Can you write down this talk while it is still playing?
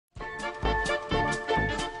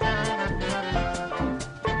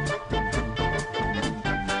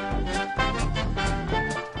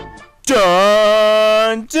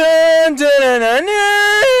Dun, dun, dun, dun, dun,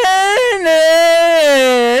 dun,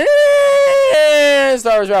 dun.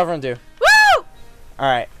 Star Wars Battlefront 2. Woo!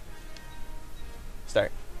 Alright.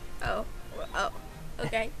 Start. Oh. Oh.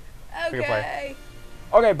 Okay. Pick a player. Okay.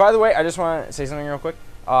 Okay, by the way, I just want to say something real quick.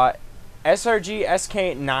 SRG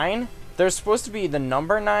SK9, there's supposed to be the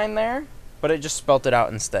number 9 there, but it just spelt it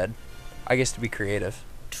out instead. I guess to be creative.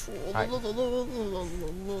 I don't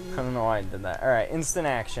know why I did that. Alright, instant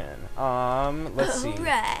action. Let's see.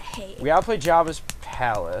 Right. We gotta play Jabba's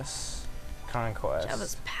Palace. Conquest.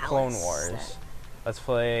 Jabba's Palace. Clone Wars. Let's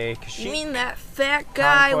play Kashyyyk. You mean that fat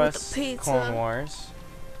guy Conquest, with the pizza? Clone Wars.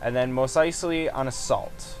 And then Mos Eisley on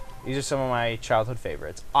Assault. These are some of my childhood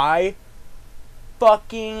favorites. I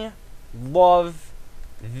fucking love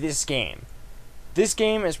this game. This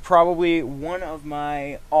game is probably one of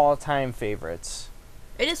my all-time favorites.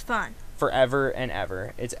 It is fun. Forever and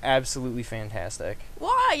ever. It's absolutely fantastic.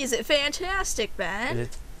 Why is it fantastic, Ben?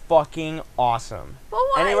 It's fucking awesome. Well,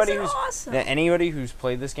 why Anybody is it who's awesome? anybody who's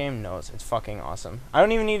played this game knows it's fucking awesome. I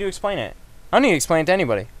don't even need to explain it. I don't need to explain it to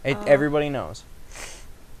anybody. Everybody knows.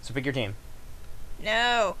 So pick your team.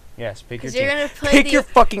 No. Yes, pick your You're team. gonna play Pick the... your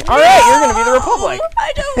fucking. No! All right, you're gonna be the Republic.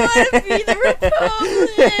 I don't want to be the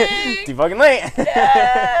Republic. Too fucking late. No,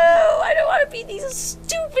 I don't want to be these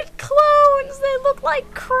stupid clones. They look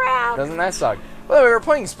like crap. Doesn't that suck? Well, we were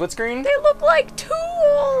playing split screen. They look like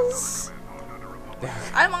tools.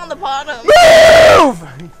 I'm on the bottom. Move!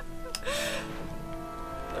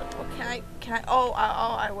 Well, can I? Oh,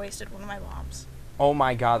 I wasted one of my bombs. Oh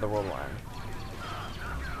my God, the world line.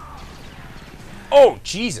 Oh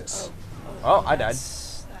Jesus! Oh, I died.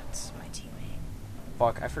 That's my teammate.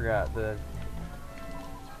 Fuck, I forgot the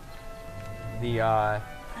I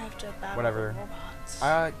have to battle whatever. robots.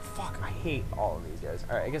 Fuck, I hate all of these guys.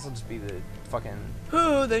 Alright, I guess I'll just be the fucking...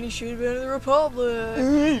 Oh, then you should have been in the Republic.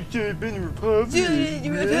 You should have been the Republic. What the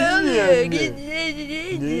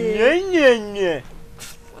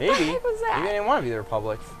heck was that? Maybe I didn't want to be the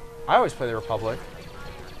Republic. I always play the Republic.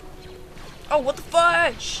 Oh, what the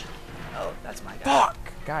fudge? Oh, that's my guy. Fuck!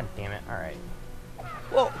 God damn it. Alright.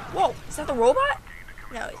 Whoa, whoa, is that the robot?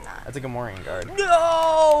 No, he's not. That's a Gamorrean guard.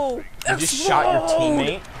 No! You just shot your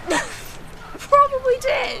teammate? I probably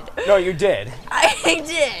did. No, you did. I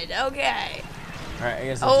did, okay. Alright, I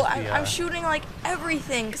guess Oh, I'll just be, I'm shooting like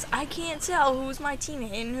everything because I can't tell who's my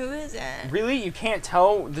teammate and who isn't. Really? You can't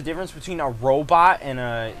tell the difference between a robot and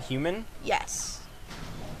a human? Yes.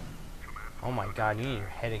 Oh my God, you need your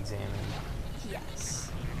head examined.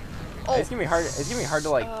 Yes. It's gonna be hard. It's gonna be hard to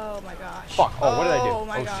like. Oh my gosh. Fuck. Oh, what did I do? Oh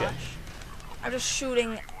my gosh. Shit. I'm just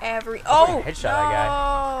shooting every. fucking Oh headshot no. that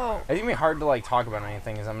guy. It's gonna be hard to like talk about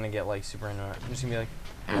anything because I'm gonna get like super into it. I'm just gonna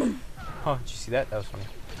be like, oh, did you see that? That was funny.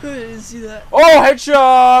 I didn't see that. Oh,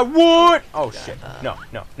 headshot! What? Oh shit! No,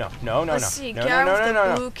 no, no, no, no, Let's no, see, no, guy no, with no, the no,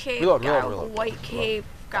 no. blue cape, Reload, guy reload, with the reload, white reload. cape,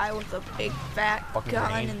 guy with a big fat Fucking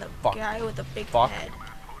gun, grenade. and the Fuck. guy with a big Fuck. head.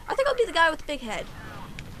 I think I'll be the guy with the big head.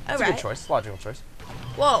 That's a Alright. good choice. Logical choice.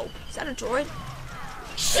 Whoa, is that a droid?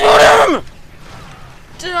 Shoot him!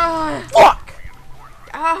 Duh. Fuck!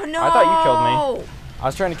 Oh no! I thought you killed me. I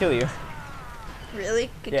was trying to kill you. Really?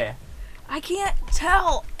 Good Yeah. job. I can't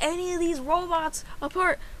tell any of these robots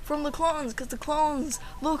apart from the clones because the clones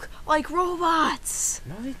look like robots.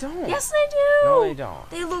 No, they don't. Yes, they do. No, they don't.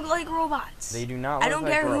 They look like robots. They do not look I don't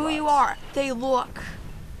like care robots. who you are. They look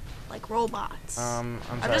like robots. I'm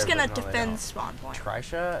I'm sorry, just gonna but no, they defend don't. the spawn point.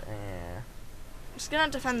 Trisha? I'm just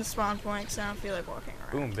gonna defend the spawn point because I don't feel like walking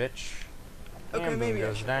around. Boom, bitch. Okay, And boom maybe I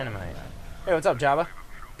goes should. dynamite. Hey, what's up, Jabba?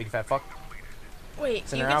 Big fat fuck. Wait,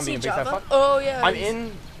 Sitting you around can see being a big fat Jabba? fuck? Oh yeah. I'm he's-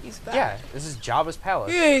 in. He's fat. Yeah, this is Jabba's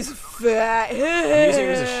palace. He's fat. I'm using him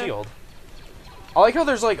as a shield. I like how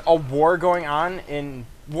there's like a war going on in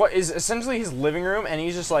what is essentially his living room, and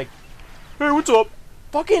he's just like, "Hey, what's up?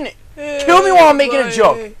 Fucking kill me while I'm making a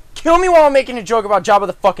joke. Kill me while I'm making a joke about Jabba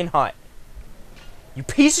the fucking Hutt. You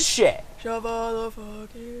piece of shit." Jabba the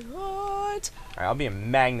fucking Hutt. Alright, I'll be a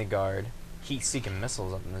Magna Guard. Heat-seeking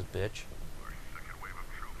missiles up in this bitch.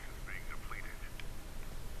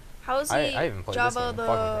 How is he I haven't played this Jabba game the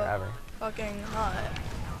fucking forever. fucking Hutt?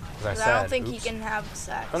 As I 'Cause said, I don't think he oops. can have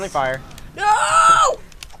sex. Friendly fire. No!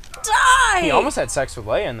 Die! He almost had sex with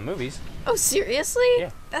Leia in the movies. Oh, seriously?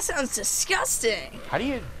 Yeah. That sounds disgusting. How do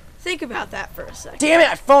you... Think about that for a second. Damn it,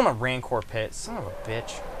 I fell in the Rancor pit. Son of a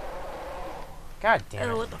bitch. God damn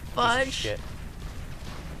it. Oh, what the Piece of fudge? shit.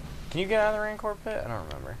 Can you get out of the Rancor pit? I don't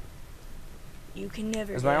remember. You can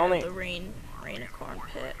never Is get my out only- of the rainicorn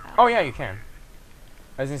pit. Oh, yeah, you can.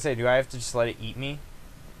 I was gonna say, do I have to just let it eat me?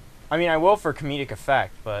 I mean, I will for comedic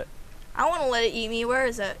effect, but... I want to let it eat me. Where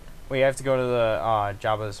is it? Well, you have to go to the,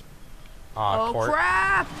 Jabba's, Oh, court.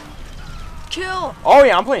 crap! Kill. Oh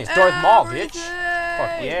yeah, I'm playing as Darth Maul, bitch. everything.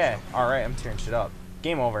 Fuck yeah. Alright, I'm tearing shit up.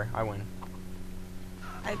 Game over. I win.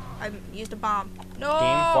 I used a bomb. No.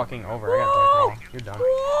 Game fucking over. I got Darth Maul. You're done.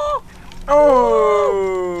 Whoa.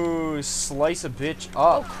 Oh, slice a bitch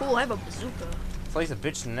Oh, up. cool. I have a bazooka. Slice a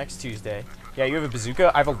bitch next Tuesday. Yeah, you have a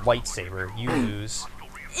bazooka. I have a lightsaber. You lose.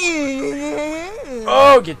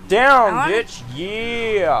 Oh, get down, bitch.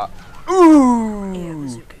 Yeah. Ooh. Yeah,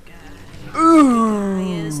 bazooka guy. Ooh.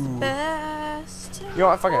 He is the best. You know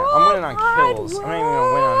what? Fuck it. I'm winning on kills. I'm not even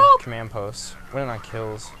gonna win on command posts. Winning on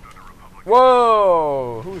kills.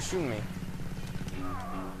 Whoa! Who's shooting me?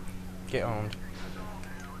 Get owned.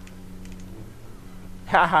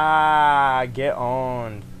 Haha! Get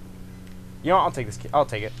owned. You know what? I'll take this. I'll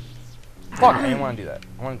take it. Fuck! I didn't want to do that.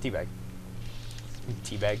 I want to teabag.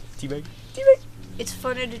 Teabag. Teabag. Teabag. It's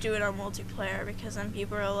funner to do it on multiplayer because then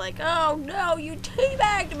people are like, "Oh no, you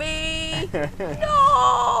teabagged me! No!"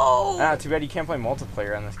 Ah, too bad you can't play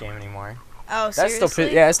multiplayer on this game anymore. Oh, That seriously? still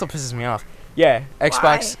that still pisses me off. Yeah,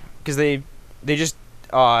 Xbox, because they just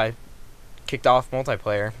kicked off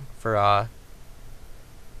multiplayer for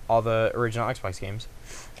all the original Xbox games.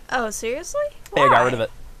 Oh, seriously? Yeah, I got rid of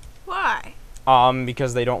it. Why?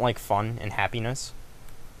 Because they don't like fun and happiness.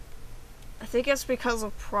 I think it's because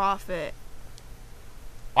of profit.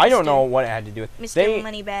 I don't know what it had to do with. Mr.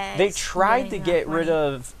 Moneybags. They tried to getting get enough rid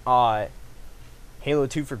money. of Halo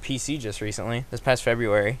 2 for PC just recently, this past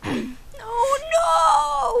February.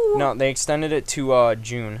 Oh no! No, they extended it to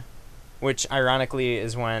June, which ironically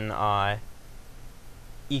is when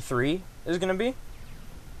E3 is gonna be.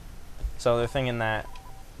 So they're thinking that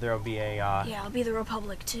there'll be a. Yeah, I'll be the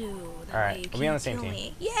Republic too. All right, we'll be on the same team.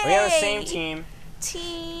 Me. Yay! We'll be on the same team.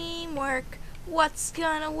 Teamwork. What's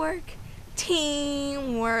gonna work?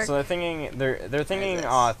 Teamwork. So they're thinking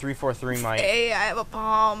 343 might. Hey, I have a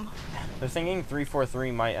bomb. They're thinking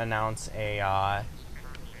 343 might announce a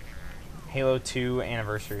Halo 2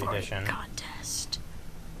 Anniversary Edition, Contest.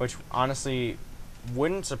 which honestly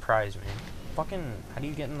wouldn't surprise me. Fucking, how do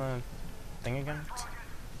you get in the thing again?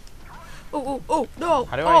 Oh, no.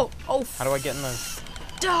 How do How do I get in the?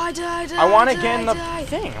 Die. I want to die, get in the die.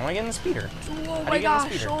 thing. I want to get in the speeder. Oh How do my you get in the gosh.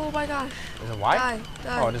 speeder? Oh my gosh. Is it Y? Die.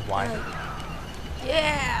 Oh, it is Y. Die.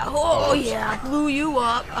 Yeah. Oh, yeah. Blew you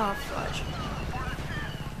up. Oh, fudge.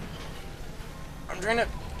 I'm trying to.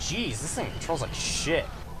 Jeez, this thing controls like shit.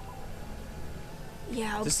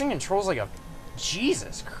 Yeah. This thing controls like a.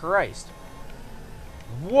 Jesus Christ.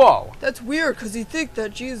 Whoa. That's weird because you think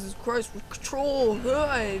that Jesus Christ would control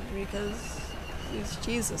good because he's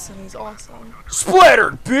Jesus and he's awesome.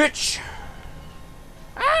 Splattered, bitch!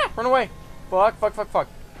 Ah! Run away. Fuck.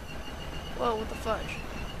 Whoa, what the fudge?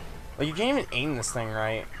 Like, you can't even aim this thing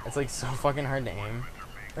right. It's like so fucking hard to aim.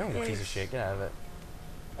 Oh, you piece of shit. Get out of it.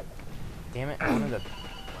 Damn it. I wanted to.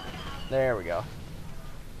 There we go.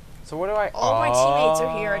 So what do I... All my teammates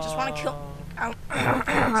are here. I just want to kill... I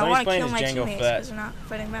want to kill my teammates because they're not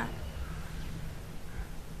fighting back.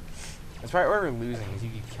 That's probably why we're losing, is you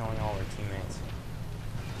keep killing all our teammates.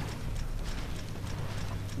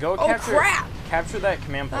 Go capture that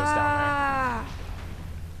command post down there.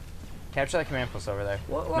 Capture that command post over there.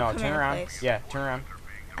 What no, turn around. place? Yeah, turn around.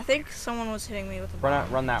 I think someone was hitting me with a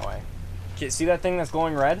bomb. Run that way. See that thing that's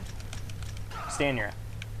glowing red? Stay near it.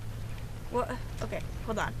 What? Okay,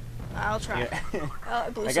 hold on. I'll try. Yeah. I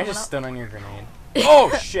blew That guy someone just up. stood on your grenade. Oh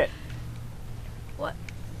shit! What?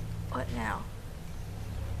 What now?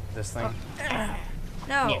 This thing.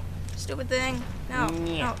 No. Yeah. Stupid thing. No.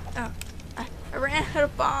 Yeah. No. I ran out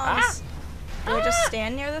of bombs. Do I just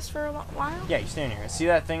stand near this for a while? Yeah, you stand near it. See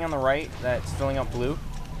that thing on the right that's filling up blue? You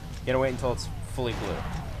gotta wait until it's fully blue.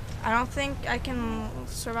 I don't think I can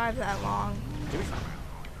survive that long. You'll be fine.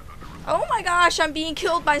 Oh my gosh, I'm being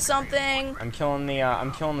killed by something. I'm killing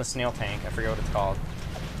the snail tank. I forget what it's called.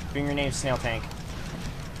 Being your name, snail tank.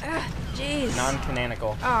 Jeez.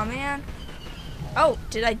 Non-canonical. Oh man. Oh,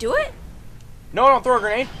 did I do it? No, don't throw a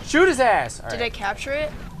grenade. Shoot his ass. All Did right. I capture it?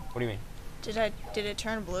 What do you mean? Did it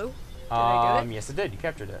turn blue? Did I do it? Yes, it did. You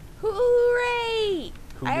captured it. Hooray!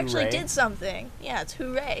 I actually Hooray? did something. Yeah, it's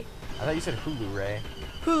hooray. I thought you said Hulu Ray.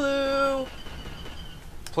 Hulu.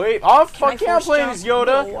 Play. Oh Can I fuck yeah, I'm force playing jump? as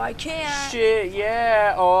Yoda. No, I can't. Shit,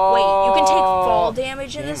 yeah. Oh. Wait, you can take fall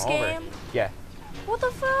damage in Game this over. game? Yeah. What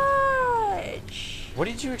the fudge? What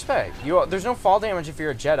did you expect? There's no fall damage if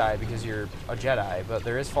you're a Jedi because you're a Jedi, but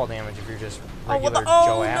there is fall damage if you're just regular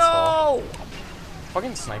Joe asshole. No!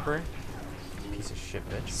 Fucking sniper. Piece of shit,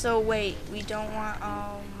 bitch. So wait, we don't want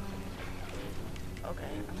okay,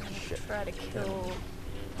 I'm gonna try to kill.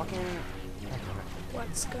 Fucking.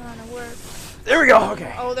 What's gonna work? There we go.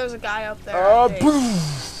 Okay. Oh, there's a guy up there. I think. Boom.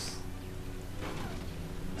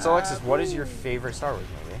 So Alexis, what is your favorite Star Wars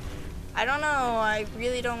movie? I don't know. I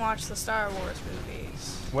really don't watch the Star Wars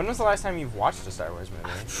movies. When was the last time you've watched a Star Wars movie?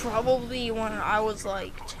 Probably when I was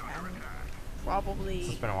like 10. Probably.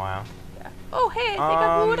 It's been a while. Yeah. Oh, hey, I think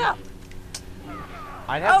I blew it up.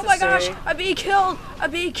 I'd have Oh to my say, gosh, I'm being killed. I'm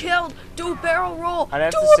being killed. Do a barrel roll. I'd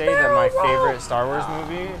have Do to a say that barrel my roll. favorite Star Wars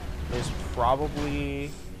movie is probably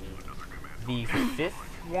the 5th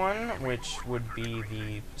one, which would be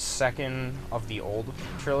the 2nd of the old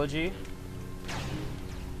trilogy.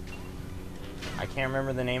 I can't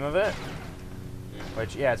remember the name of it.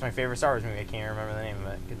 Which, yeah, it's my favorite Star Wars movie. I can't remember the name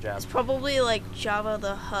of it. Good job. It's probably like Jabba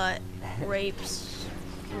the Hutt rapes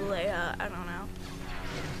Leia. I don't know.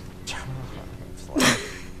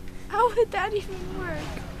 How would that even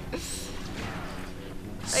work?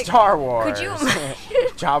 Star Wars. Could you imagine?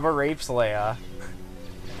 Jabba rapes Leia.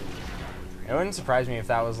 It wouldn't surprise me if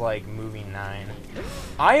that was like movie 9.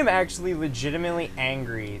 I am actually legitimately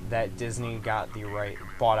angry that Disney bought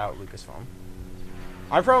out Lucasfilm.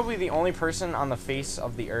 I'm probably the only person on the face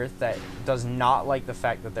of the earth that does not like the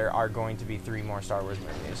fact that there are going to be 3 more Star Wars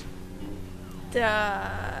movies.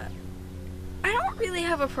 I don't really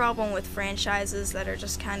have a problem with franchises that are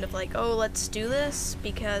just kind of like, oh, let's do this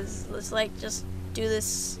because let's like just do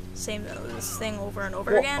this thing over and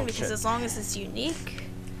over again because as long as it's unique.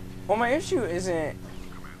 Well, my issue isn't.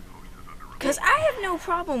 Because I have no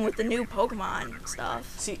problem with the new Pokemon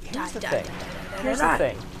stuff. See, here's the thing. Here's the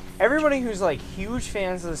thing. Everybody who's like huge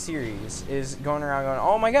fans of the series is going around going,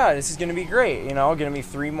 oh my god, this is going to be great. You know, going to be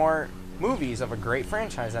 3 more movies of a great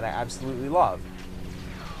franchise that I absolutely love.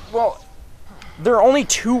 Well, there are only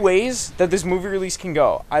 2 ways that this movie release can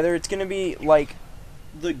go. Either it's going to be like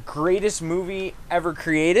the greatest movie ever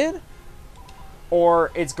created,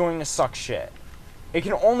 or it's going to suck shit. It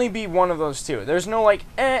can only be one of those 2. There's no like,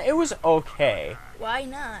 it was okay. Why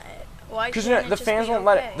not? Why? Because the fans won't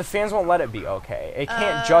let it. The fans won't let it be okay. It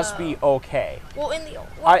can't just be okay. Well,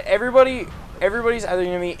 everybody's either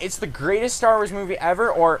gonna be it's the greatest Star Wars movie ever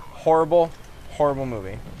or horrible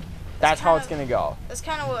movie. That's how it's gonna go. That's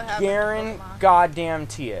kind of what happened.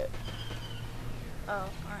 Guarantee it. Oh,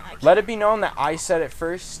 alright. Let it be known that I said it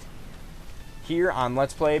first here on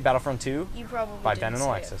Let's Play Battlefront 2 You probably by didn't Ben and say it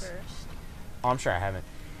Alexis. first. Oh, I'm sure I haven't.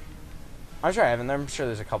 I'm sure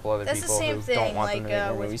there's a couple other That's people the same who thing, don't want like, them to make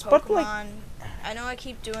more with movies. Pokemon. But like, I know I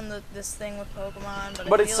keep doing this thing with Pokemon,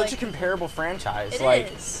 but I it's feel such a like comparable franchise. it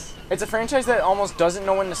like, is. It's a franchise that almost doesn't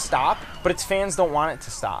know when to stop, but its fans don't want it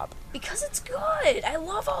to stop. Because it's good. I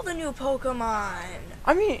love all the new Pokemon.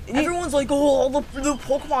 I mean, Everyone's like, oh, all the new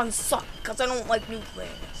Pokemon suck because I don't like new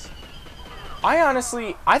things.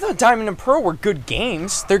 I thought Diamond and Pearl were good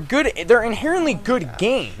games. They're good. They're inherently good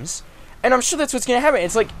games, and I'm sure that's what's gonna happen.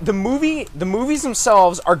 It's like the movies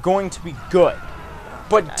themselves are going to be good,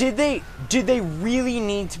 but did they really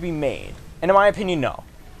need to be made? And in my opinion, no.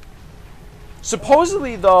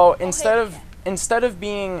 Supposedly, though, instead of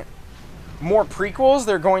being more prequels,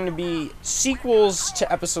 they're going to be sequels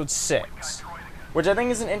to Episode 6, which I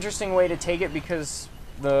think is an interesting way to take it because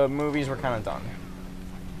the movies were kind of done.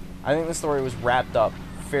 I think the story was wrapped up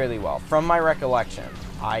fairly well. From my recollection,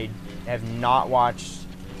 I have not watched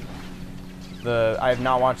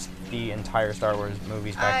the entire Star Wars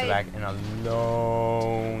movies back to back in a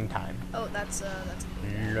long time. Oh, that's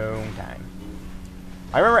long time.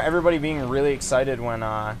 I remember everybody being really excited when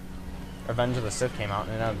Revenge of the Sith came out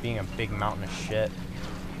and ended up being a big mountain of shit.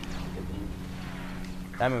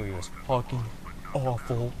 That movie was fucking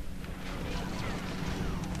awful.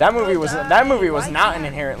 That movie was not an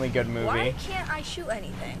inherently good movie. Why can't I shoot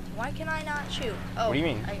anything? Why can I not shoot? Oh, what do you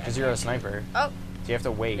mean? Because you're a sniper. Oh. So you have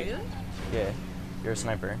to wait. Really? Yeah, you're a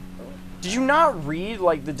sniper. Did you not read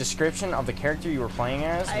like the description of the character you were playing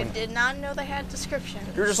as? I did not know they had descriptions.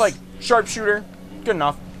 You were just like sharpshooter, good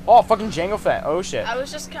enough. Oh, fucking Jango Fett. Oh shit. I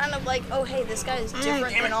was just kind of like, oh hey, this guy is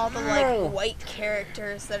different than all the like white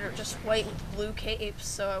characters that are just white with blue capes.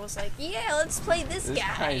 So I was like, yeah, let's play this guy. This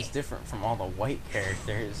guy is different from all the white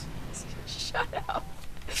characters. Shut up.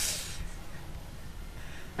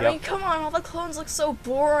 I mean, come on, all the clones look so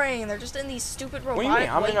boring. They're just in these stupid robotic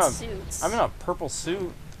white suits. I'm in a purple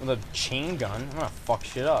suit with a chain gun. I'm gonna fuck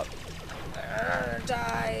shit up.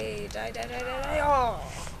 Die. Oh.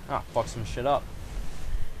 Ah, fuck some shit up.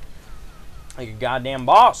 Like a goddamn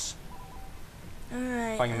boss.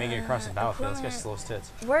 Alright. If I can make it across the battlefield, this guy's slow as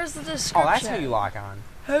tits. Where's the description? Oh, that's how you lock on.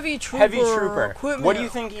 Heavy Trooper. Heavy Trooper. Equipment. What do you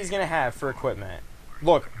think he's gonna have for equipment?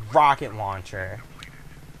 Look, rocket launcher.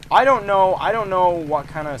 I don't know what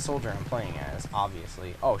kind of soldier I'm playing as,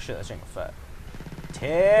 obviously. Oh shit, that's Jango Fett.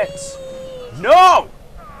 Tits. No!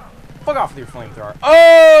 Fuck off with your flamethrower.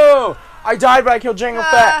 Oh! I died, but I killed Jango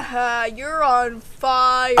Fett. You're on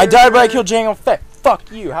fire. I died, but I killed Jango Fett.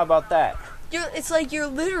 Fuck you. How about that? It's like you're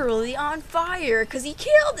literally on fire because he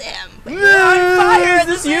killed him. But you're on fire at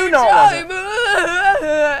the same time.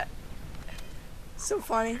 So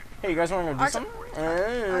funny. Hey, you guys want to go do something?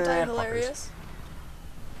 Aren't I hilarious?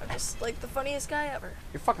 I'm just like the funniest guy ever.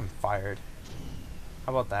 You're fucking fired.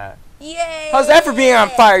 How about that? Yay! How's that for being on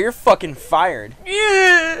fire? You're fucking fired.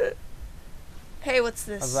 Yeah. Hey, what's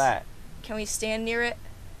this? How's that? Can we stand near it?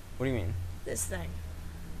 What do you mean? This thing.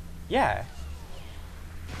 Yeah.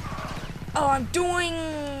 Oh, I'm doing...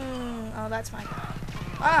 Oh, that's my guy.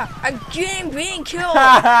 Ah, I'm being killed.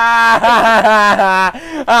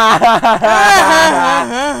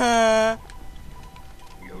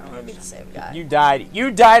 I'm gonna be the same guy. You died.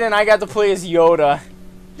 You died and I got to play as Yoda.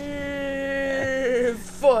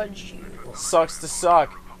 Fudge you. Sucks to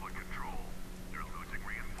suck.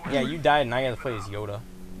 Yeah, you died and I got to play as Yoda.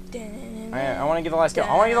 I want to get the last kill.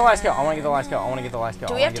 I want to get the last kill. I want to get the last kill. I want to get the last kill.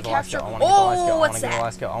 Do we have to capture? Oh, what's that? I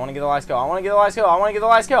want to get the last kill. I want to get the last kill. I want to get the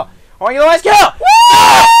last kill. I want to get the last kill.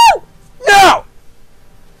 Woo! No!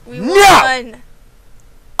 We won.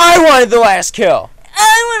 I wanted the last kill.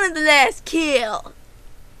 I wanted the last kill.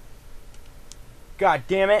 God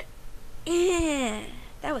damn it. Yeah,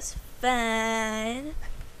 that was fun.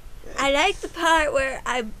 I like the part where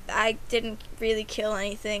I didn't really kill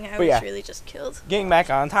anything. I was really just killed. Getting back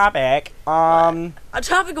on topic. On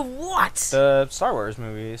topic of what? The Star Wars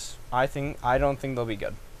movies. I don't think they'll be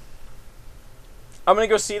good. I'm gonna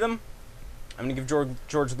go see them. I'm gonna give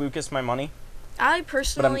George Lucas my money. I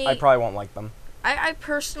personally, but I probably won't like them. I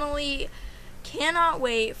personally cannot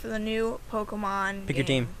wait for the new Pokemon. Pick your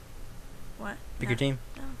team. What? Pick your team.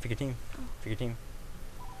 No. Pick your team. Oh. Pick your team.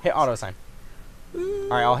 Hit auto sign.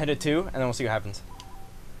 Alright, I'll hit it 2, and then we'll see what happens.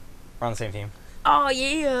 We're on the same team. Oh,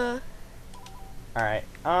 yeah. Alright.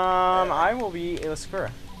 I will be Ayla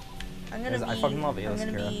Sakura. I'm gonna be. I fucking love Ayla I'm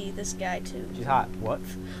gonna Sakura. be this guy too. She's hot. What?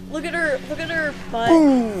 Look at her butt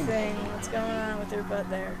Boom. thing. What's going on with her butt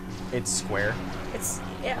there? It's square. It's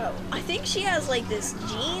I think she has like this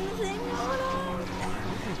gene thing going on.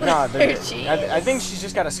 No, I think she's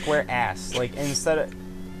just got a square ass. Like instead of,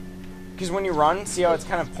 because when you run, see how it's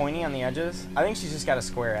kind of pointy on the edges? I think she's just got a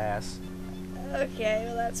square ass. Okay,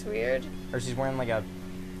 well that's weird. Or she's wearing like a.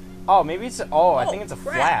 Oh, maybe it's. Oh, I think it's a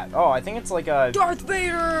flat. Oh, I think it's like a. Darth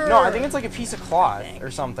Vader. No, I think it's like a piece of cloth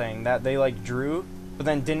or something that they like drew, but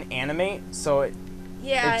then didn't animate, so it.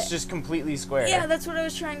 Yeah. It's just completely square. Yeah, that's what I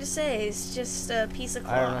was trying to say. It's just a piece of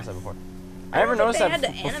cloth. I never noticed that before. I never noticed that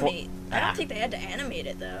before. I don't think they had to animate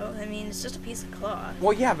it though. I mean, it's just a piece of cloth.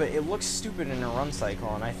 Well, yeah, but it looks stupid in a run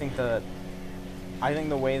cycle, and I think the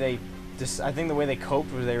way they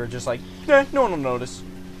coped was they were just like, no one will notice.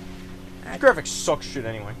 The graphics suck shit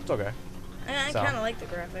anyway. It's okay. I kind of like the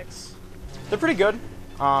graphics. They're pretty good.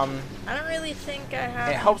 I don't really think I have.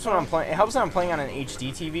 It helps when I'm playing. It helps when I'm playing on an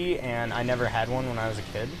HD TV, and I never had one when I was a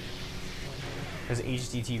kid. Because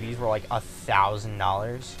HD TVs were like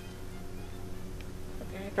 $1,000.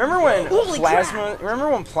 Remember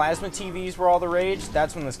when plasma TVs were all the rage?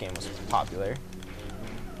 That's when this game was popular.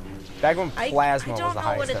 Back when plasma was the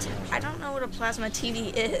highest. I don't know what a plasma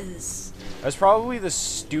TV is. It was probably the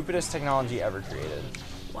stupidest technology ever created.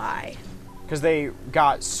 Why? Because they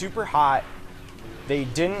got super hot. They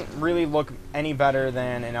didn't really look any better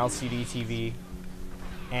than an LCD TV,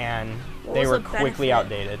 and they were quickly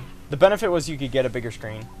outdated. The benefit was you could get a bigger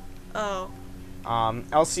screen. Oh.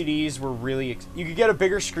 LCDs were really... you could get a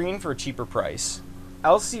bigger screen for a cheaper price.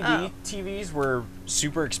 LCD TVs were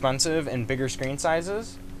super expensive and bigger screen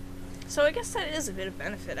sizes. So I guess that is a bit of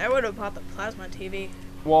benefit. I would have bought the plasma TV.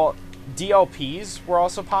 Well, DLPs were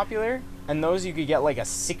also popular, and those you could get like a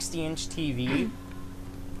 60-inch TV.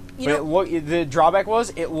 The drawback was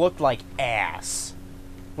it looked like ass.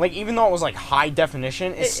 Like, even though it was like high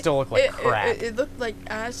definition, it still looked like crap. It looked like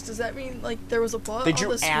ass. Does that mean like there was a butt They on drew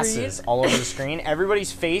the screen? asses all over the screen.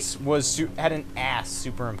 Everybody's face had an ass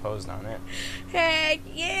superimposed on it. Heck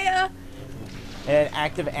yeah! It had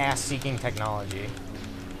active ass-seeking technology.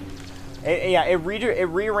 It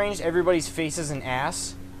rearranged everybody's faces and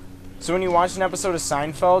ass. So when you watched an episode of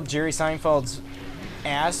Seinfeld, Jerry Seinfeld's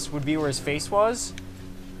ass would be where his face was,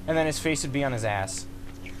 and then his face would be on his ass.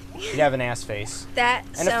 He'd have an ass face. A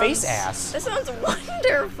face ass. That sounds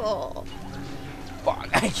wonderful. Fuck,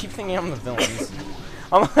 I keep thinking I'm the villains.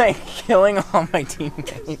 I'm like killing all my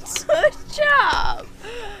teammates. Good job.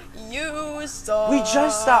 You suck. We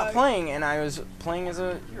just stopped playing, and I was playing as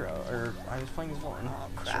a hero, or I was playing as villain. Oh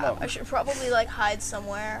crap! I should probably like hide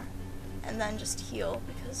somewhere, and then just heal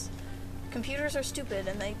because computers are stupid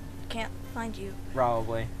and they can't find you.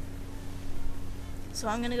 Probably. So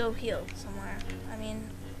I'm gonna go heal somewhere. I mean,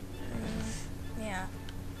 yeah.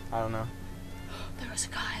 I don't know. There was a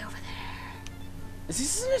guy over there. This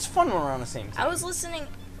isn't as fun when we're on the same team. I was listening.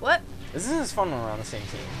 What? This isn't as fun when we're on the same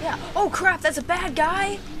team. Yeah. Oh crap! That's a bad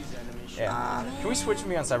guy. Yeah. Can we switch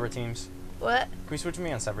me on separate teams? What? Can we switch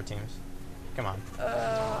me on separate teams? Come on.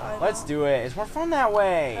 Let's do it. It's more fun that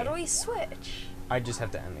way. How do we switch? I just have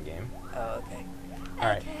to end the game. Oh, okay. All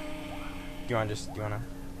right. Okay. Do you wanna?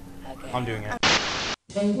 Okay. I'm doing it.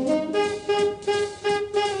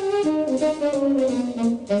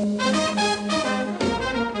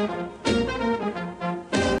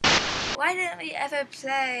 Why didn't we ever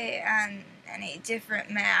play on any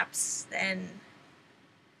different maps than?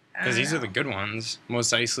 Because these are the good ones. Mos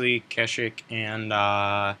Eisley, Keshik, and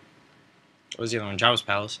what was the other one? Java's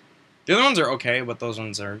Palace. The other ones are okay, but those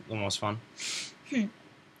ones are the most fun. They're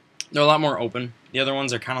a lot more open. The other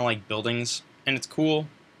ones are kind of like buildings, and it's cool,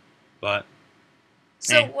 but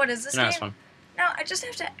So what is this not game? as fun. No, I just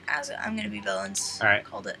have to ask. I'm gonna be villains. All right.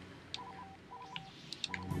 Called it.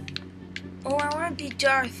 Oh, I want to be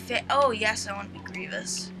Darth. Oh yes, I want to be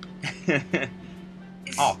Grievous.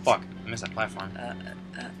 Oh fuck! I missed that platform. I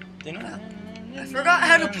forgot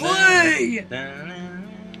how to play.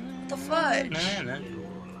 What the fudge?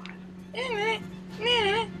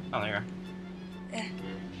 Oh, there you are.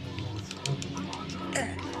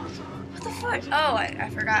 What the fudge? Oh, I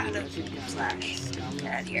forgot how to slash. Get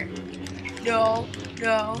out of here. No.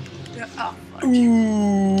 Oh, fudge.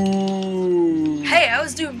 Ooh. Hey, I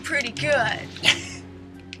was doing pretty good.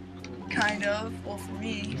 Kind of. Well, for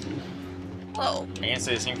me. Whoa. I can't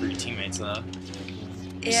say the same for your teammates though.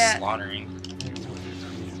 Yeah. Slaughtering.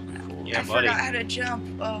 Yeah, I buddy. forgot how to jump.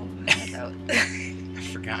 Oh, that was I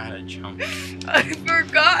forgot how to jump. I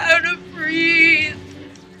forgot how to breathe.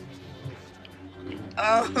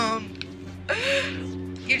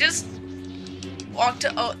 You just walked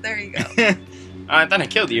to. Oh, there you go. I thought I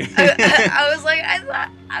killed you. I was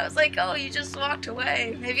like, oh, you just walked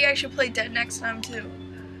away. Maybe I should play dead next time too.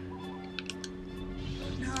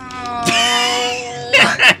 No.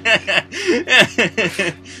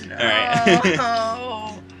 Alright.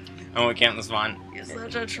 No. I won't count this one. You're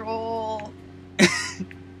such a troll.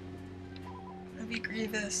 Be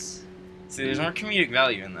Grievous. See, there's more comedic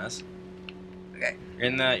value in this. Okay. You're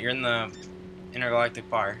in the intergalactic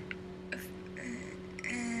bar.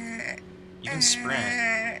 You can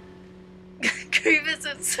sprint. Grievous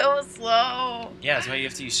is so slow. Yeah, that's why you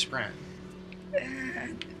have to use sprint.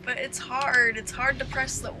 But it's hard. It's hard to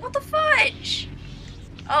press the. What the fudge?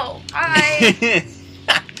 Oh, hi.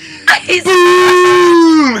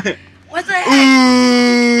 Boom! What the heck?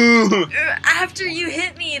 Ooh! After you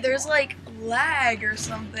hit me, there's like lag or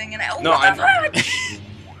something, and No, what the fudge?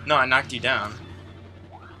 No, I knocked you down.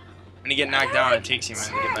 When you get knocked down, it takes you a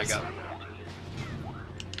minute to get back up.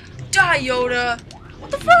 Die, Yoda! What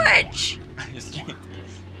the fudge?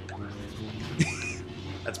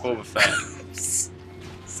 That's Boba Fett.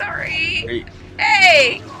 Sorry.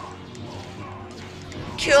 Hey!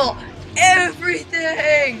 Kill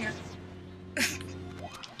everything! I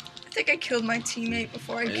think I killed my teammate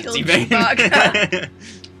before I killed Chewbacca.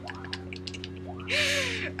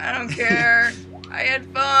 I don't care. I had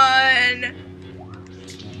fun.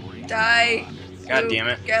 Die. God Luke. damn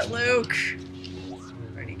it. Get Luke.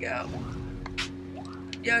 Where'd he go?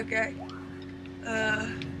 Yeah, okay.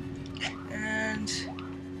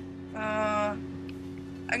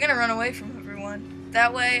 I'm gonna run away from everyone.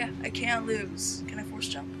 That way, I can't lose. Can I force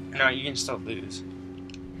jump? No, you can still lose.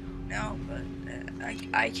 No, but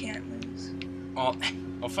I can't lose. Well,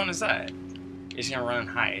 what fun is that? You're just gonna run and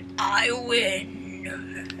hide. I win.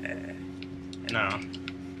 No.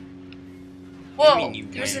 Whoa, you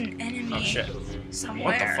there's win? an enemy Oh shit. somewhere.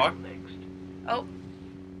 What the fuck?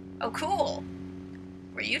 Oh, cool.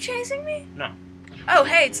 Were you chasing me? No. Oh,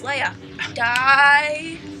 hey, it's Leia.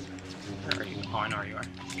 Die. Where are you? Oh, I know where you are.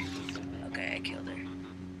 Okay, I killed her.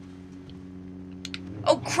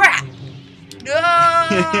 Oh, crap!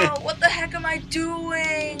 No! What the heck am I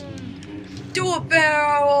doing? Do a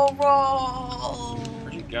barrel roll!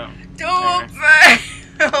 Where'd you go? Do a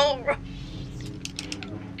barrel roll!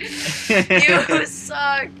 You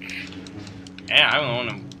suck! Yeah, I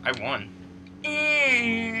won.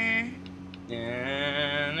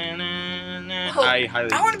 Oh, I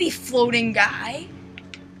highly. I want to be floating guy.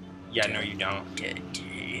 Yeah, no, you don't.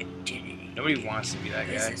 Nobody wants to be that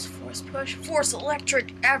This guy. is force push. Force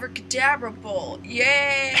electric abracadabra bolt.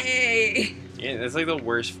 Yay! Yeah, that's like the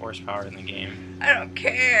worst force power in the game. I don't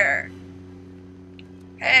care.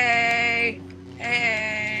 Hey.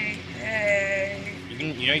 Hey. Hey. You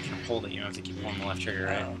know you can hold it. You don't have to keep pulling the left trigger,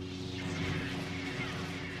 right? Oh.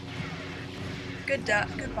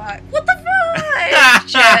 Goodbye. What the fuck?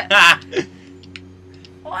 Shit.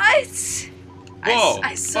 What? Whoa!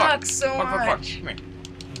 I suck so much. Come here.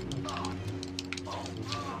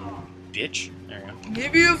 Bitch. There you go.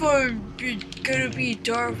 Maybe if I'm gonna be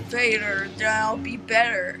Darth Vader, then I'll be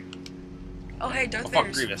better. Oh hey, Darth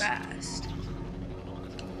Vader's Grievous. fast.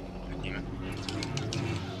 Damn it.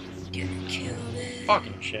 Gonna kill it.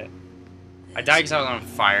 Fucking shit. I died because I was on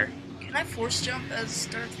fire. Can I force jump as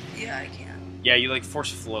Darth? Yeah, I can. Yeah, you like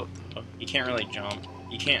force float though. You can't really jump.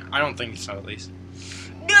 You can't. I don't think so, at least.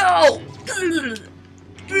 No!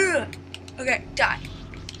 Okay, die.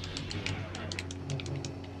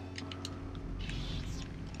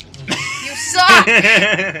 You suck!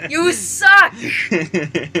 You suck!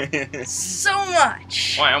 So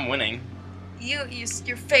much! Why, I'm winning. Your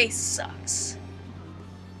face sucks.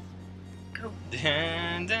 Go.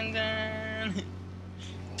 Dun, dun, dun.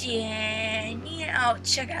 Oh,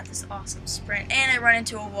 check out this awesome sprint. And I run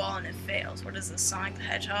into a wall and it fails. What is this, Sonic the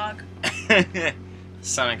Hedgehog?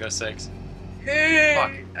 Sonic 06. Hey!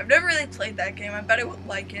 Fuck. I've never really played that game. I bet I would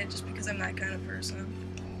like it just because I'm that kind of person.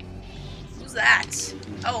 Who's that?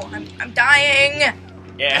 Oh, I'm dying!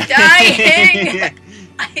 Yeah. I'm dying!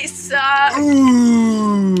 I suck!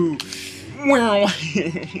 Ooh! Wow.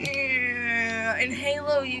 In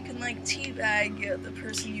Halo, you can like teabag the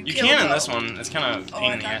person you You kill. can in this one. It's kind of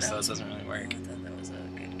pain in the I ass, thought though. that It doesn't really work. I thought that was a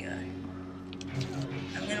good guy.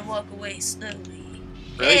 I'm gonna walk away slowly.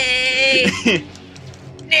 Really? Hey!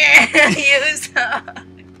 You suck.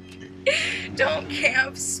 Don't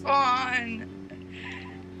camp spawn.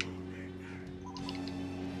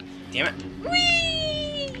 Damn it.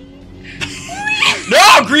 Whee!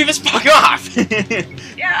 No! Grievous, fuck off!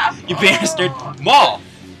 Yeah. You bastard. Maul!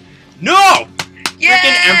 No! Yeah.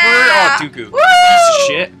 Freaking Emperor! Oh, Dooku. Woo! Piece of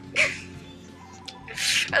shit.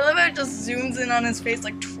 I love how it just zooms in on his face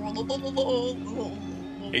like troll.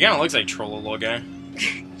 He kind of looks like Trollolo guy.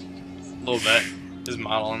 A little bit. His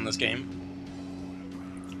model in this game.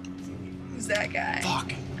 Who's that guy?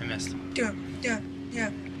 Fuck. I missed. Yeah.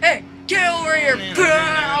 Hey, get over here!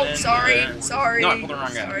 Oh, sorry. No, I pulled the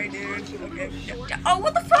wrong guy. Sorry, dude. Okay. Yeah. Oh,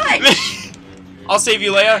 what the fuck? I'll save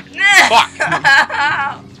you, Leia. Fuck.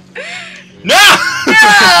 No! No!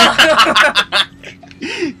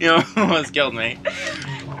 You almost killed me.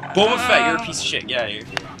 Boba Fett, you're a piece of shit. Get out of here.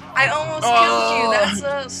 I almost killed you. That's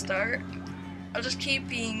a start. I'll just keep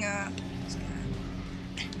being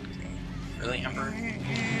Really, Emperor?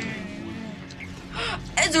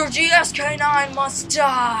 SRG-SK9 must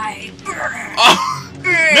die. Oh!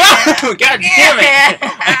 No! God damn it!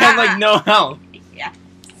 I had like no health. Yes.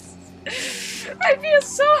 I feel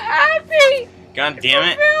so happy. God damn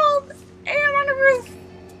it. Fulfilled. And I'm on a roof.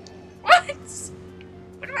 What?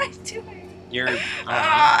 What am I doing? You're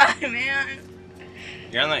Man.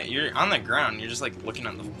 You're on the ground. You're just like looking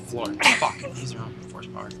on the floor. Fuck. These are on force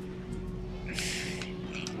power.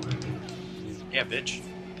 Yeah, bitch.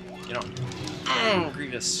 Get on. Oh,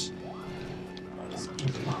 Grievous.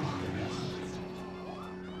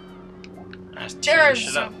 Nice.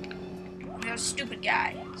 There's a stupid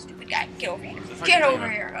guy. Get over here. Get over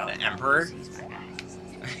here. Oh, the Emperor? He's my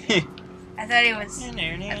guy. I thought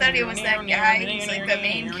he was that guy who's like the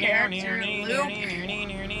main character,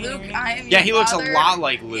 Luke, I am yeah, your he looks father. a lot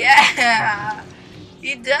like Luke. Yeah,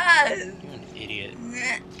 he does. You're an idiot.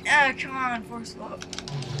 Oh, come on, force float.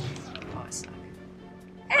 Oh, I suck.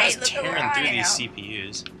 Hey, look tearing where through I am. these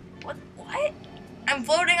CPUs. What? I'm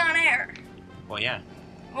floating on air. Well, yeah.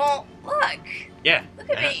 Well, look. Yeah. Look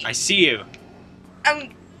at me. I see you.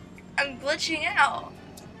 I'm glitching out.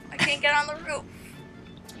 I can't get on the roof.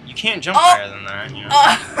 You can't jump higher than that, you know?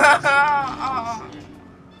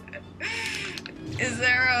 Is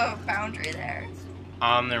there a boundary there?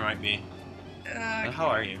 There might be. Where the hell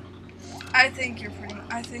are you? I think you're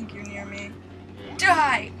near me.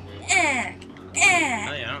 Die! Oh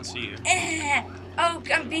yeah, I don't see you. Oh,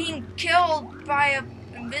 I'm being killed by a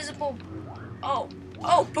invisible... Oh,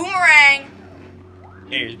 boomerang!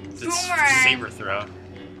 Hey, it's Boomerang. saber throw.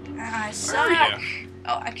 I suck. are you?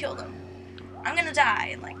 Oh, I killed him. I'm gonna die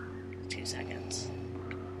in like 2 seconds.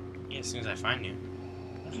 Yeah, as soon as I find you.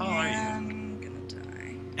 Where the hell I'm gonna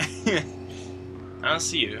die. are you? I don't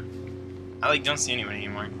see you. I like don't see anyone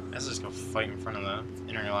anymore. Let's just go fight in front of the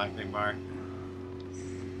intergalactic bar.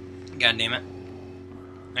 God damn it.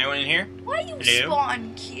 Anyone in here? Why you Hello?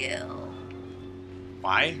 spawn kill?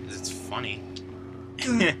 Why? Because it's funny.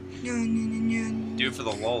 Do it for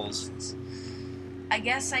the lulz. I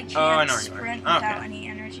guess I can't I know where you are. sprint Okay. without any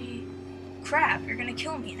energy. Crap, you're gonna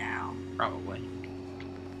kill me now. Probably.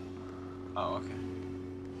 Oh, okay.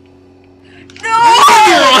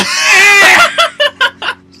 No!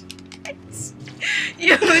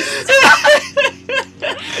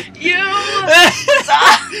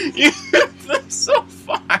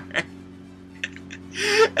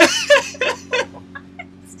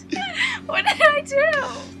 What did I do?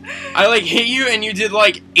 I like hit you and you did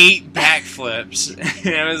like 8 backflips.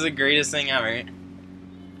 It was the greatest thing ever.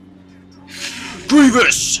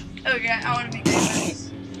 Grievous! Okay, I want to be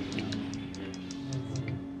Grievous.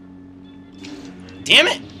 Damn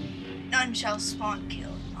it! None shall spawn kill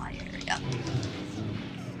in my area.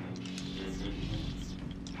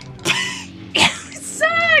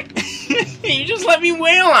 Suck! You just let me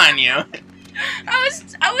wail on you. I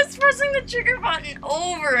was pressing the trigger button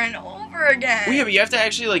over and over again. Well, yeah, but you have to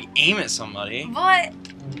actually like aim at somebody. But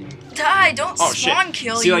die, don't spawn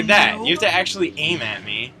kill you. See, like that. noob. You have to actually aim at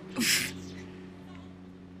me.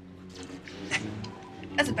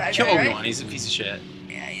 That's a bad Kill guy, Obi-Wan. right? He's a piece of shit.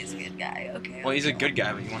 Yeah, he's a good guy. Okay. Well, he's a good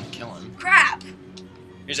guy, but you want to kill him. Crap!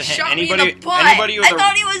 Here's a Shot hint. me in the butt. Anybody with I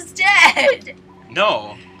thought he was dead.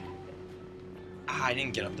 No. Ah, I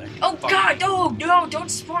didn't get up there. Oh Fuck. God, no,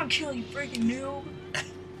 don't spawn kill, you freaking noob.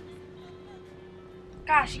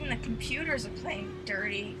 Gosh, even the computers are playing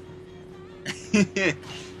dirty.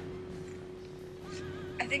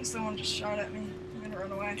 I think someone just shot at me. I'm gonna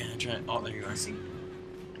run away. Yeah, try it. Oh, there you are. See.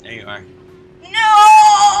 There you are. No!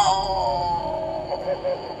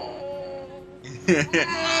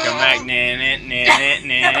 Come back, nanny.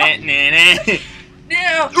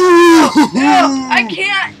 No! Ooh! No! I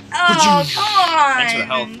can't! Oh, come Thanks for the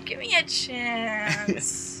help. on! Give me a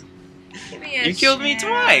chance! Give me a chance! You killed me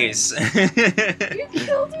twice. You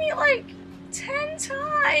killed me like 10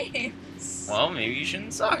 times! Well, maybe you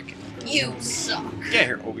shouldn't suck. You suck! Get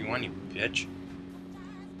here, Obi-Wan, you bitch.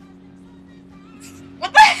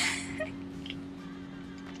 What the heck?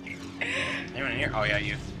 Anyone in here? Oh, yeah,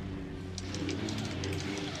 you.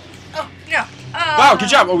 Oh, no. Wow, good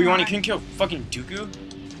job, Obi-Wan. You couldn't kill fucking Dooku?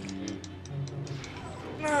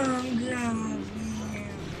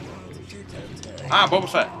 Ah, Boba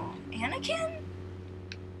Fett. Anakin?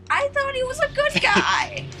 I thought he was a good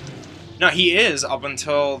guy. No, he is up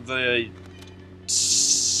until the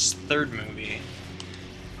 3rd movie.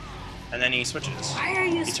 And then he switches. Why are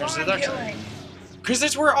you He turns to the spawn dark side. killing? Because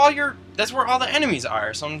that's where all the enemies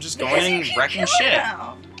are, so I'm just Because going you and keep wrecking killing shit.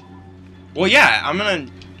 them. Well, yeah, I'm gonna...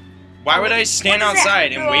 Why would I stand What is that?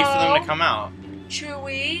 outside and wait for them No. to come out?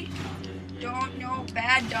 Chewie, don't know,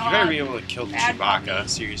 bad dog. You better be able to kill Bad Chewbacca, puppy.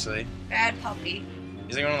 seriously. Bad puppy.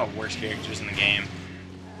 He's like one of the worst characters in the game.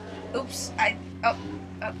 Oops, oh,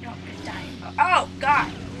 no, it's dying. Oh, God,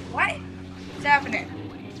 what? What's happening?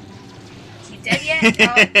 Is he dead yet?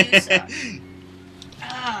 Oh, you suck.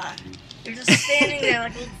 Ah, you're just standing there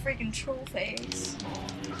like a little freaking troll face.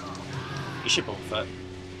 You should Boba Fett.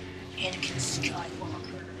 Anakin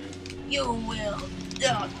Skywalker, you will.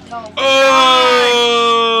 No.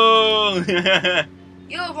 Oh!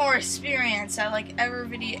 You have more experience at like every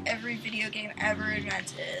video game ever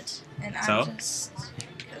invented, and So? I'm just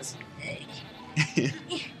because.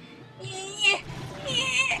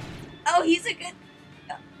 Oh, he's a good.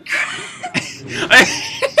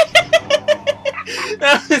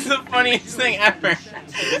 That was the funniest thing ever.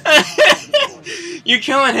 You're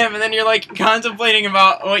killing him, and then you're like contemplating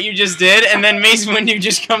about what you just did, and then Mace Windu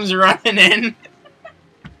just comes running in.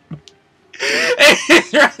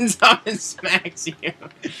 And runs up and smacks you.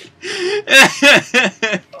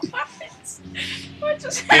 What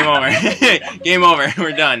just Game happened? over. Game over.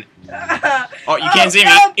 We're done. Oh, you can't see me.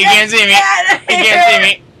 No, You can't see me. get You out of can't see here.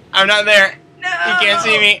 me. I'm not there. No. You can't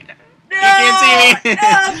see me. No. You can't see me. No,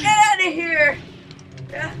 get out of here.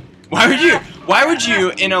 Why would you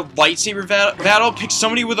in a lightsaber battle pick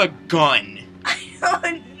somebody with a gun? I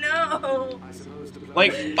don't know.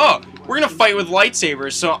 Like, oh, we're gonna fight with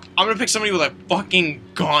lightsabers, so I'm gonna pick somebody with a fucking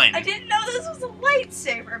gun. I didn't know this was a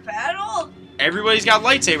lightsaber battle. Everybody's got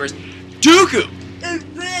lightsabers. Dooku!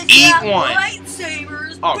 Eat one.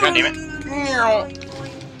 Lightsabers. Oh, goddammit.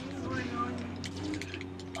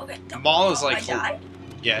 Okay. Maul is like, I died?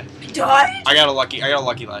 yeah, I died? I got a lucky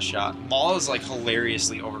last shot. Maul is like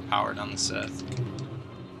hilariously overpowered on the Sith.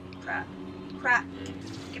 Crap.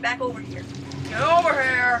 Get back over here. Get over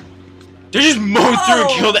here. They just mowed through and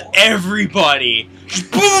Oh. killed everybody.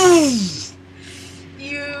 Boom!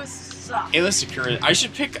 You suck. Hey, listen, Sakura, I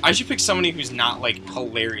should pick somebody who's not like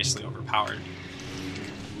hilariously overpowered,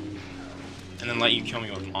 and then let you kill me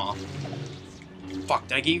with Maul. Fuck,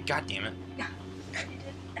 did I get you? God damn it!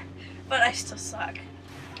 But I still suck.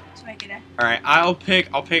 Just make it. All right, I'll pick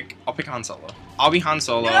Han Solo. I'll be Han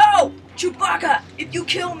Solo. No, Chewbacca! If you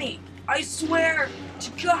kill me, I swear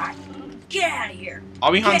to God, get out of here.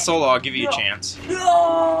 I'll be Han Get- Solo. I'll give you No. a chance.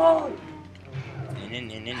 No.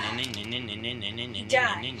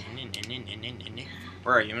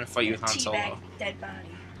 Where are you? I'm gonna fight you with Han Solo. Teabag dead body.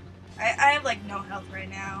 I have like no health right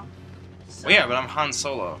now. So, Well, yeah, but I'm Han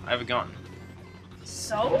Solo. I have a gun.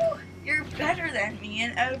 So? You're better than me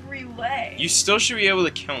in every way. You still should be able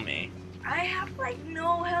to kill me. I have like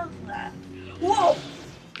no health left. Whoa!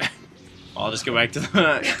 I'll just go back to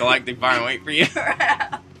the galactic bar and wait for you.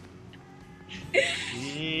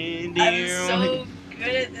 I'm so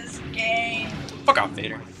good at this game. Fuck off,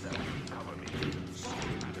 Vader.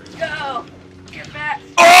 Go! Get back.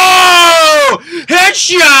 Oh!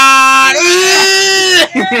 Headshot!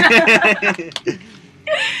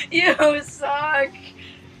 You suck.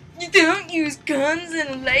 You don't use guns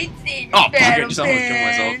and lightsabers. Oh, fuck, I just almost killed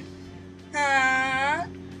myself. Huh?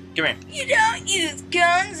 Come here. You don't use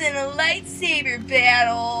guns in a lightsaber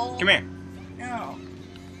battle. Come here. No.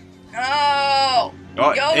 No.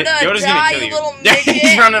 Oh, Yoda, Yoda's die, gonna kill you you. little Yeah, midget.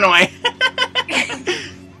 he's running away.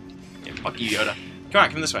 Yeah, fuck you, Yoda. Come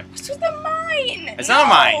on, come this way. What's with the mine? It's not a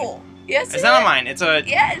mine. Yes, It's not a mine. It's a.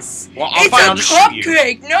 Yes. Well, It's fine, I'll a just shoot you.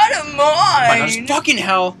 cupcake, not a Fine, I'll just mine. fucking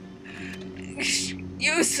hell.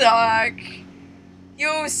 You suck.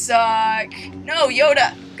 You suck. No,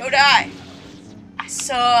 Yoda, go die. I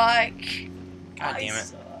suck. God damn it.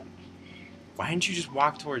 Suck. Why didn't you just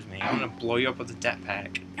walk towards me? I'm gonna blow you up with a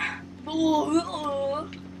jetpack. Oh,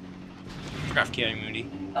 Fuck off, Kiyomi Moody.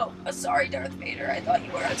 sorry, Darth Vader. I thought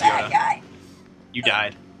you were a That's bad Yoda. guy. You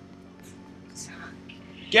died. Suck.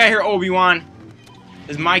 Get out here, Obi-Wan.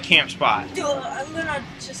 This is my camp spot. I'm gonna I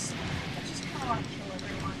just kind of want to kill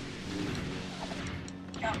everyone.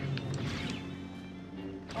 No.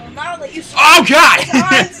 I will not let you. Oh, God!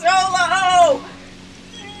 Han Solo!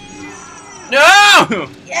 No!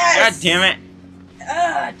 Yes! God damn it.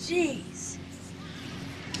 Jeez.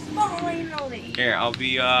 Finally. Here, I'll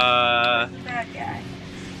be, Bad guy.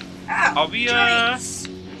 Ah, I'll be, Johnny's.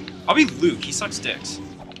 I'll be Luke. He sucks dicks.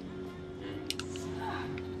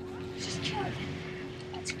 Just kill him.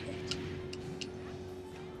 That's good.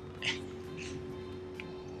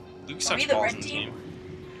 Luke Are sucks we the balls red in this team?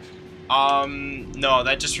 game. No,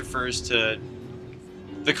 that just refers to...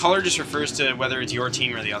 The color just refers to whether it's your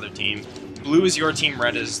team or the other team. Blue is your team,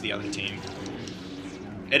 red is the other team.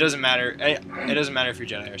 It doesn't matter. It doesn't matter if you're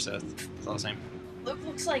Jedi or Sith. It's all the same. Luke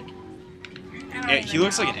looks like. Yeah, he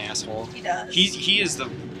looks like an asshole. He does. He is the...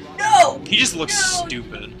 No! He just looks No!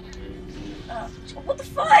 stupid. What the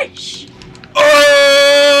fudge?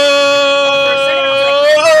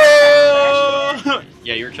 Oh!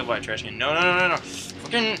 Yeah, you were killed by a trash can. No, no, no, no, no.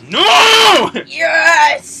 Fucking... No!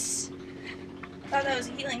 Yes! I thought that was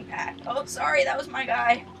a healing pack. Oh, sorry, that was my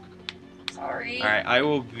guy. Sorry. Alright, I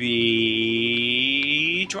will be...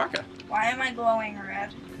 Chewbacca. Why am I glowing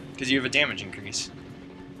red? Because you have a damage increase.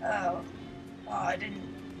 Oh. Oh, I didn't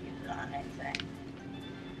use it on anything.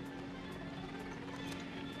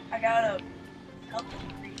 I got a health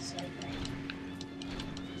increase, I think.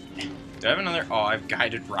 Do I have another... Oh, I have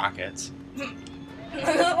guided rockets. Look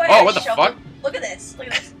at the way Oh, I what the shoveled- fuck? Look at this. Look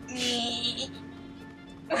at this.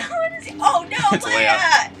 What is he? Oh no, It's a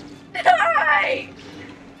Leia! Die!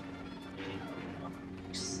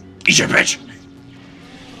 Eat your bitch!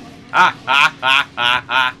 Ah, ah, ah, ah,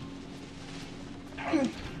 ah.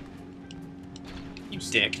 You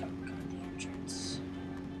dick. Go to the entrance.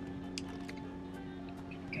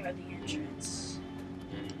 Go to the entrance.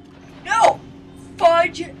 No!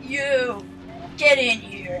 Fudge you! Get in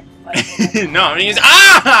here. No, I'm gonna use...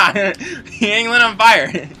 Ah! He ain't lit on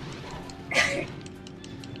fire.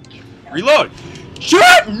 Reload!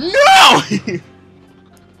 Shut! No!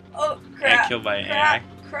 Oh, I crap. got killed by an AI.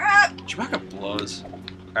 Crap! Chewbacca blows.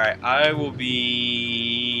 Alright, I will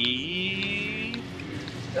be...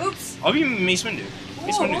 Oops. I'll be Mace Windu.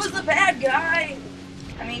 Mace Ooh, Windu's who's the bad guy?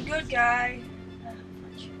 I mean, good guy.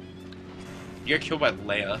 You got killed by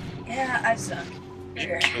Leia. Yeah, I suck. You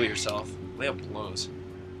should kill yourself. Leia blows.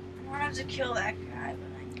 I wanted to kill that guy, but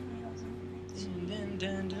I knew he wasn't.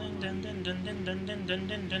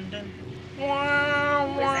 What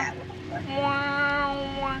is that?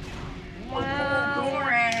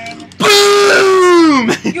 Boomerang.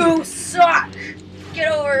 Boom! You suck!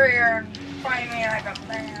 Get over here and fight me like a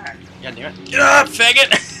man. God damn it. Get up, faggot!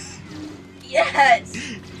 Yes!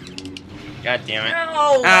 God damn it.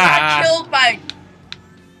 No! I got killed by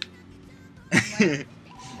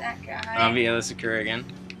that guy. I'll be Ayla Secura again.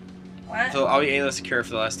 What? So I'll be Ayla Secura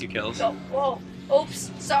for the last 2 kills. Go. Whoa.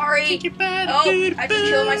 Oops. Sorry. Oh, I just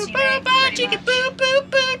killed my teammate.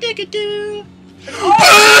 pretty much.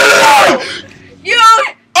 Oh!